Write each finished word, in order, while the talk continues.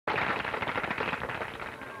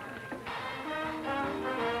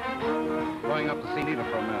going up to see Nita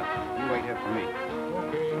for a minute. You wait here for me.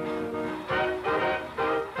 Okay.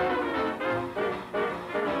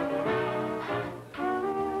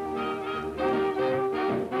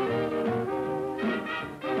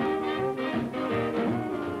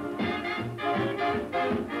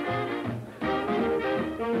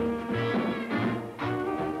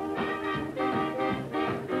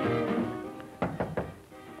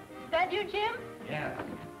 That you, Jim? Yeah.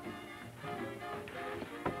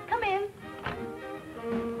 Come in.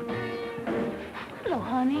 Hello,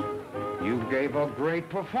 honey. You gave a great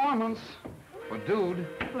performance. For dude.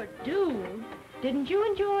 For dude, didn't you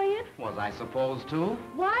enjoy it? Was I supposed to?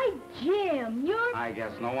 Why, Jim, you're... I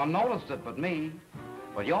guess no one noticed it but me.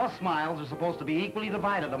 But your smiles are supposed to be equally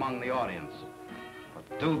divided among the audience.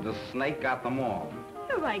 But dude, the snake got them all.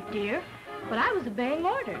 You're right, dear. But I was obeying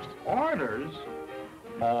orders. Orders?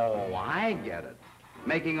 Oh, I get it.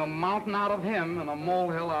 Making a mountain out of him and a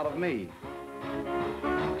molehill out of me.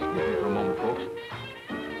 Excuse me for a moment, folks.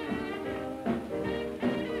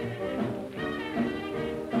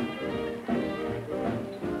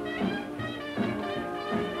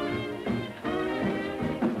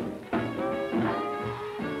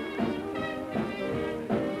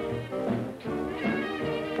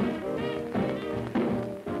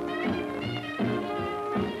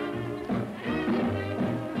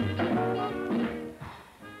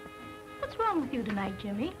 What's wrong with you tonight,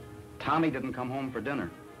 Jimmy? Tommy didn't come home for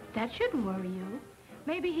dinner. That shouldn't worry you.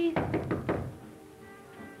 Maybe he's...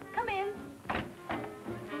 Come in.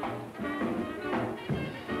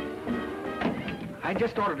 I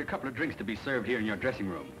just ordered a couple of drinks to be served here in your dressing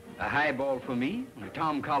room. A highball for me and a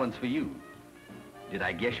Tom Collins for you. Did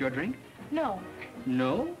I guess your drink? No,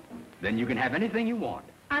 No? Then you can have anything you want.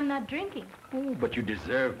 I'm not drinking. Oh, but you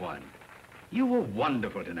deserve one. You were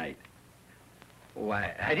wonderful tonight. Oh,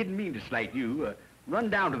 I didn't mean to slight you. Run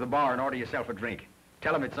down to the bar and order yourself a drink.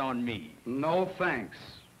 Tell them it's on me. No thanks.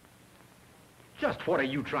 Just what are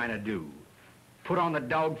you trying to do? Put on the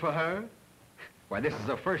dog for her? Why, this is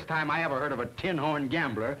the first time I ever heard of a tin-horn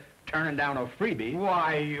gambler turning down a freebie.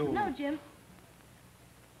 Why, you... No, Jim.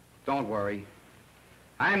 Don't worry.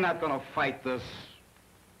 I'm not gonna fight this.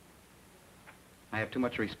 I have too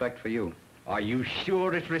much respect for you. Are you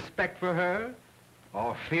sure it's respect for her?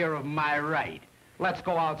 Or fear of my right? Let's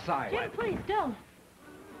go outside. Jim, please, don't.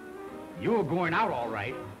 You're going out all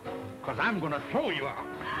right, because I'm going to throw you out.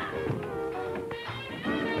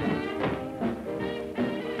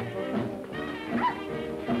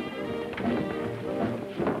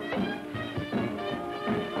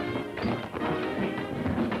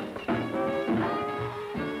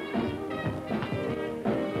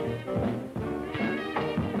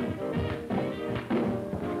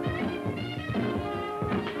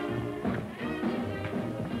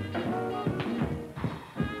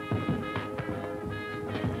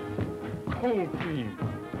 Cold cream.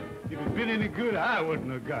 If it'd been any good, I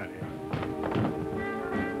wouldn't have got it.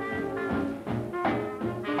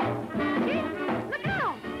 Jim, look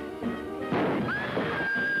out!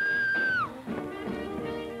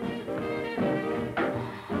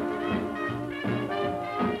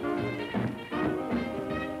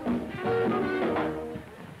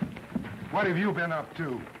 What have you been up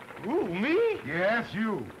to? Ooh, me? Yes,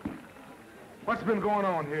 you. What's been going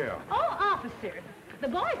on here? Oh, officer, the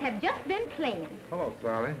boys have just been playing. Hello,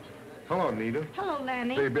 Sally. Hello, Nita. Hello,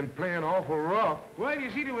 Lanny. They've been playing awful rough. Well, you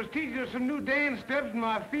see, they was teaching us some new dance steps, and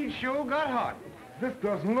my feet sure got hot. This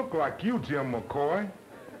doesn't look like you, Jim McCoy.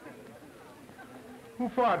 Who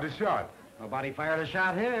fired the shot? Nobody fired a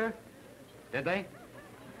shot here. Did they?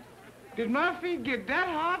 Did my feet get that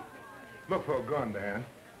hot? Look for a gun, Dan.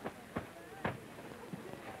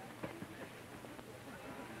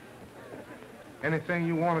 Anything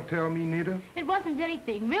you want to tell me, Nita? It wasn't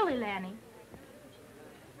anything, really, Lanny.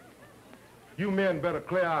 You men better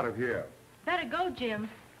clear out of here. Better go, Jim.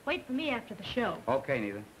 Wait for me after the show. Okay,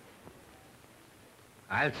 Nita.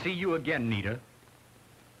 I'll see you again, Nita.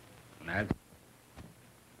 And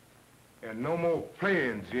no more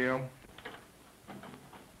playing, Jim.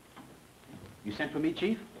 You sent for me,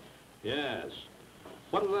 Chief? Yes.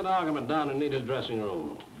 What was that argument down in Nita's dressing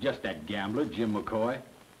room? Just that gambler, Jim McCoy.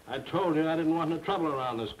 I told you I didn't want no trouble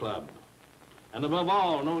around this club. And above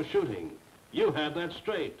all, no shooting. You had that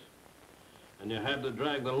straight. And you had to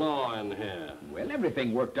drag the law in here. Well,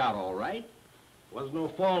 everything worked out all right. Was no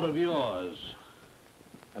fault of yours.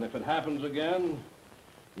 And if it happens again,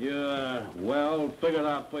 you, well, figure it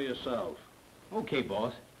out for yourself. Okay,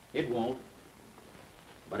 boss. It won't.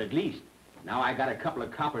 But at least, now I got a couple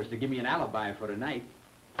of coppers to give me an alibi for tonight.